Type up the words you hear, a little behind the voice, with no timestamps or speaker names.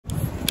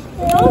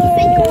Those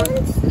fake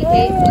ones? Look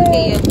at your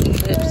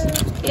lips.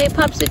 You ate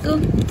popsicle?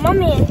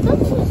 Mommy,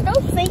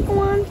 those fake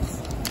ones,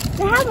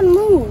 they haven't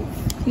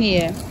moved.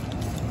 Yeah.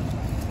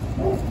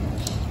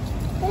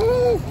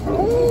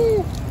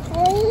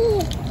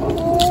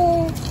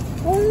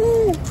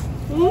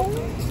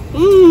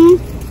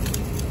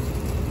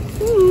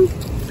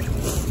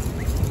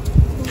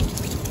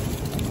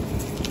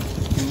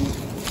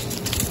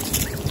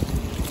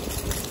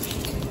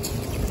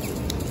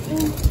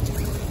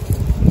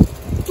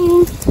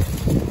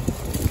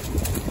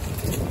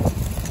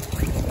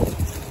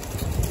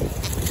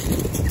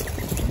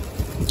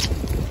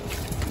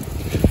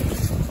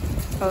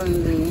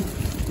 Hungry.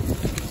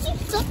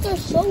 They're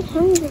so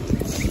hungry.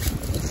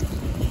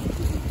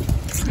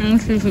 Let me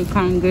see if we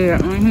can get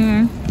it right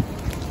here.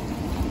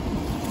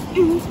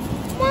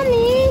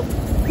 Mommy,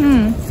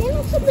 you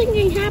know something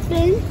can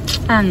happen.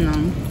 I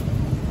know.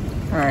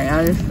 Alright,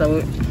 I'll just throw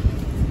it.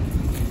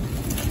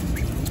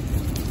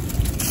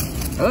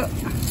 Oh.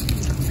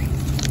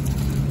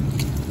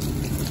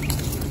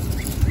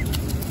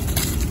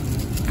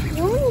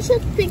 You only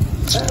should pick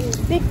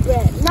big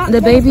red. Not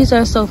The babies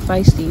are so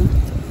feisty.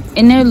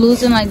 And they're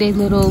losing like their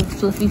little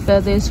fluffy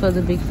feathers for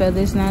the big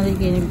feathers. Now they're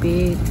getting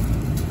big.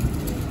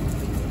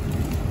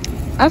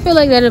 I feel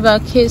like that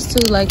about kids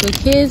too. Like with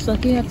kids,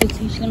 like you have to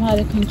teach them how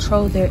to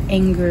control their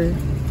anger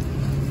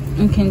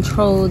and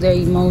control their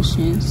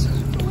emotions.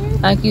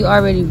 Like you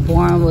already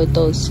born with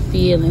those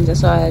feelings.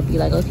 That's why I'd be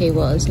like, okay,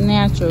 well, it's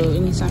natural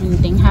anytime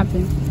anything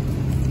happens.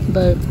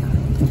 But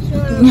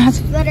you have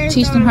to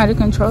teach them how to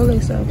control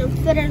themselves. The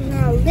feathers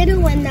are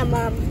little and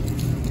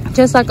the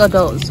just like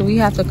adults, so we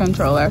have to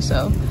control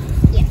ourselves.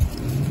 Yeah.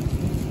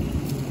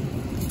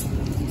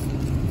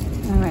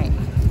 Alright.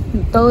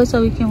 Throw it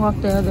so we can walk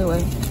the other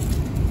way.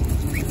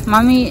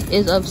 Mommy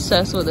is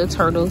obsessed with the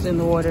turtles in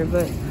the water,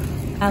 but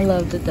I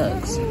love the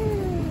ducks.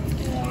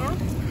 Yeah.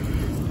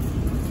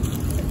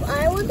 If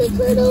I was a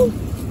turtle.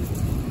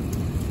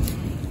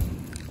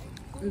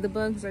 The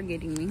bugs are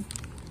getting me.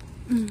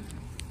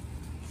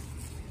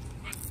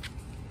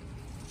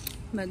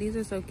 But these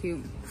are so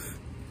cute.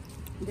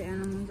 The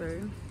animals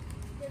are,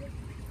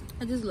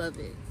 I just love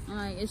it.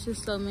 Like, it's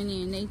just so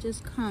many and they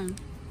just come.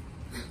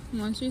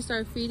 Once we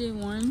start feeding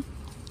one,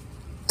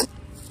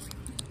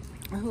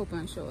 I hope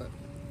I show up.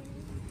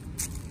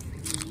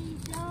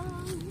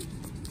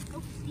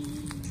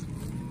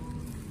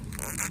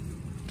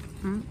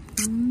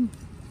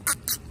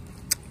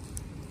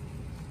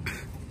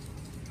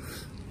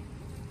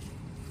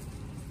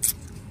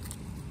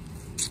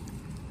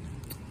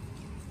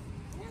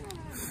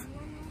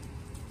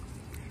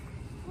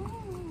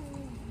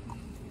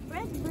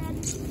 Bread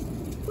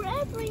for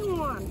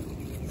everyone.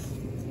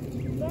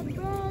 Bread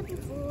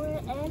for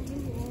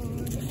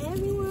everyone.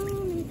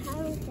 Everyone is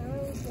having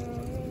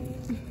something.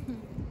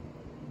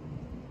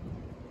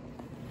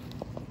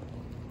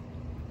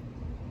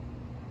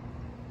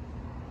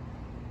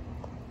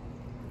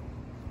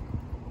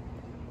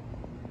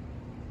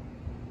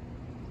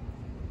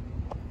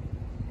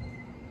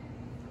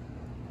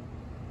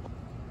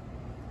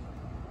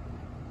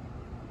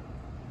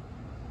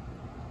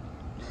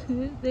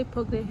 They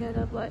poke their head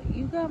up like,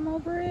 you got more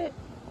bread?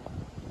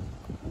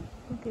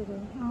 Look at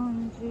it.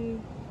 OMG.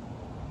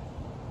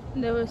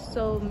 There were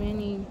so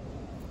many.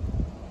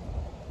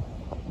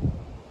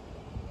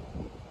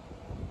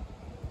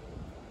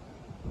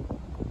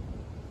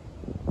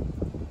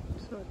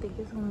 So I think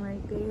it's one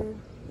right there.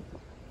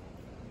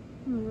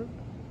 Look.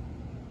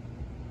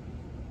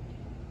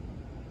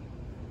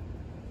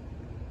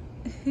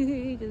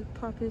 He just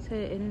popped his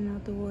head in and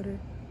out the water.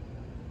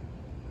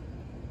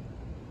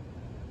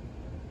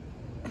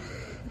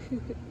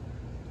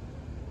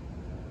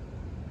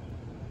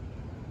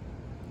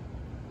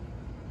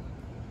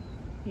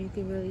 You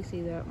can really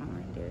see that one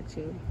right there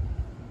too.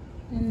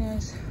 And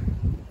there's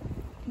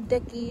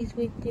duckies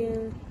with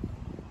their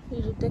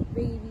little duck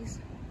babies.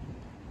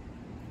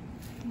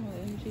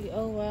 OMG.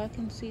 Oh wow, I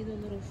can see the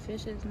little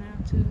fishes now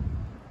too.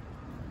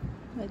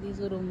 Like these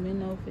little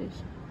minnow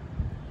fish.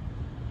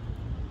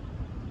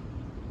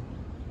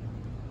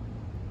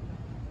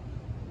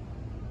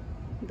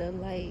 The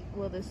light,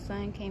 well, the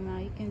sun came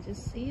out, you can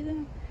just see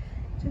them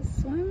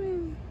just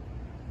swimming.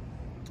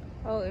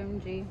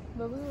 OMG.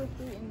 But we were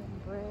eating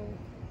the bread.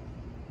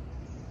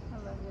 I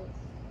love it.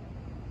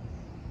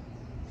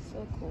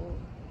 So cool.